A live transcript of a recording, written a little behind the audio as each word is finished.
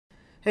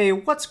Hey,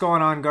 what's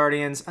going on,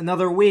 Guardians?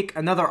 Another week,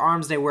 another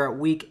Arms Day. We're at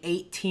week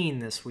 18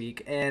 this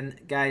week, and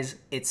guys,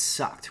 it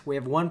sucked. We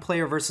have one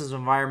player versus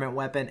environment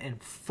weapon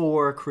and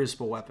 4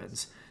 Crucible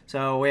weapons.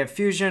 So we have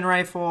fusion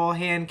rifle,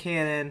 hand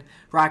cannon,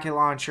 rocket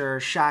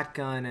launcher,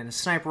 shotgun, and a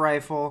sniper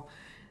rifle.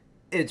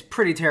 It's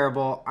pretty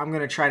terrible. I'm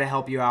going to try to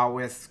help you out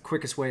with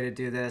quickest way to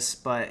do this,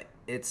 but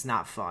it's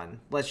not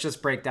fun. Let's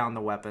just break down the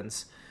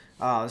weapons.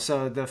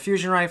 So the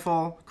fusion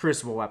rifle,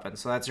 Crucible weapon.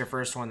 So that's your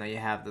first one that you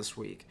have this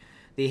week.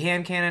 The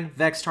hand cannon,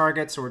 Vex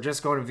target, so we're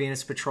just going to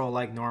Venus Patrol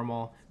like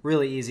normal.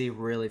 Really easy,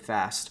 really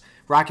fast.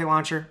 Rocket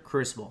launcher,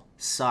 Crucible.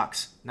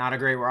 Sucks. Not a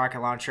great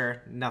rocket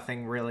launcher.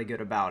 Nothing really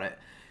good about it.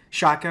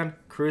 Shotgun,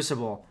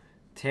 Crucible.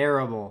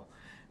 Terrible.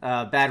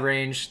 Bad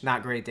range,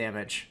 not great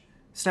damage.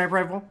 Sniper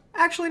rifle,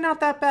 actually not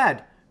that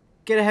bad.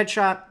 Get a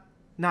headshot,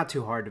 not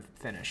too hard to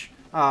finish.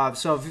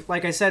 So,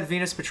 like I said,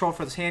 Venus Patrol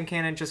for this hand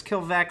cannon, just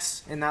kill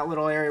Vex in that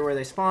little area where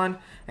they spawn,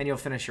 and you'll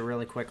finish it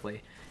really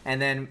quickly. And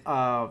then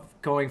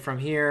going from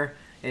here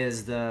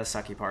is the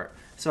sucky part.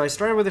 So I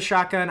started with a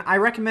shotgun. I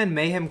recommend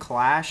Mayhem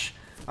Clash.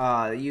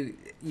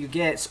 You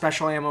get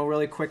special ammo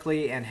really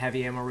quickly and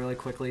heavy ammo really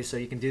quickly, so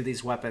you can do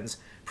these weapons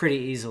pretty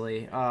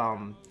easily.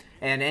 And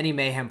any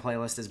Mayhem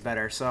playlist is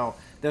better. So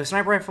the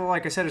sniper rifle,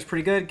 like I said, is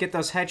pretty good. Get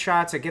those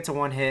headshots. It gets a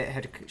one-hit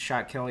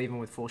headshot kill even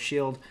with full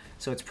shield,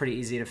 so it's pretty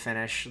easy to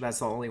finish. That's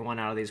the only one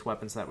out of these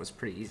weapons that was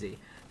pretty easy.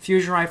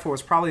 Fusion rifle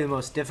was probably the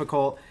most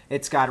difficult.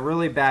 It's got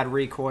really bad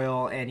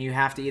recoil, and you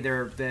have to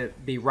either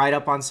be right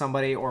up on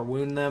somebody or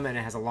wound them, and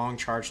it has a long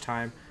charge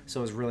time, so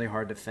it was really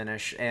hard to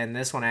finish. And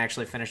this one I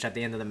actually finished at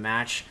the end of the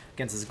match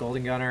against this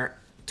Golden Gunner.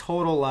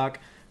 Total luck,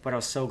 but I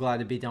was so glad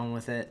to be done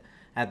with it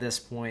at this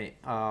point.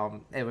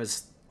 It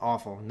was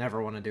awful.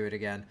 Never want to do it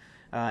again.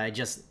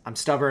 I'm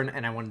stubborn,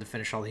 and I wanted to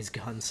finish all these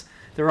guns.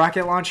 The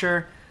rocket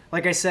launcher,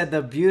 like I said,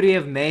 the beauty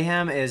of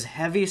Mayhem is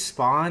heavy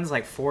spawns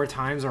like 4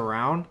 times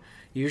around,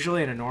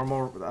 usually in a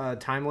normal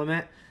time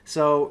limit.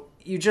 So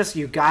you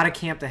gotta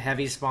camp the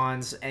heavy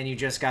spawns, and you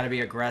just gotta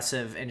be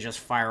aggressive and just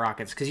fire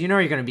rockets, because you know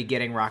you're gonna be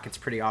getting rockets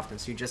pretty often.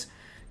 So you just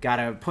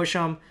gotta push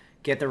them,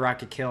 get the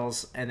rocket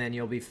kills, and then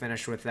you'll be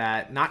finished with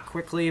that. Not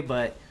quickly,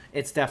 but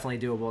it's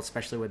definitely doable,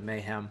 especially with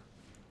Mayhem.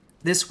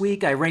 This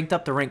week, I ranked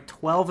up to rank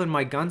 12 in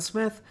my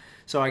Gunsmith,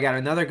 so I got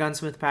another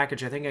Gunsmith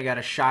package. I think I got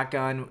a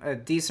shotgun, a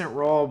decent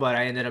roll, but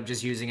I ended up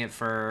just using it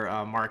for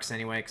marks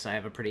anyway, because I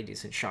have a pretty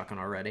decent shotgun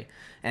already.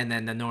 And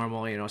then the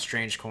normal,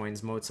 strange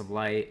coins, motes of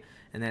light,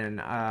 and then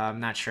I'm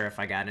not sure if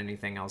I got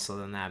anything else other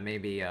than that,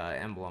 maybe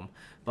emblem.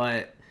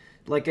 But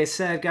like I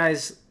said,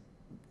 guys,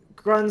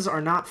 guns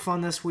are not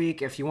fun this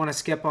week. If you want to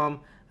skip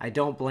them, I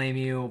don't blame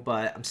you,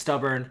 but I'm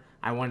stubborn.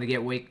 I wanted to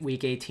get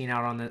week 18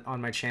 out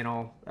on my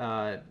channel,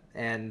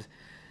 and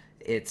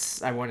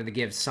I wanted to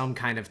give some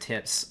kind of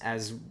tips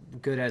as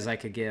good as I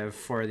could give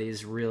for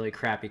these really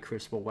crappy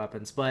Crucible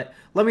weapons. But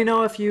let me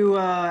know if you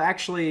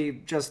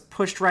actually just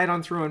pushed right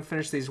on through and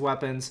finished these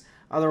weapons.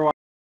 Otherwise,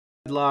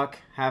 good luck,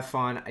 have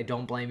fun. I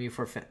don't blame you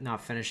for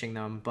not finishing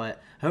them,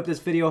 but I hope this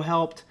video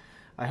helped.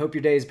 I hope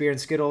your day is beer and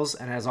Skittles,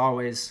 and as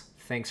always,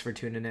 thanks for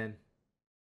tuning in.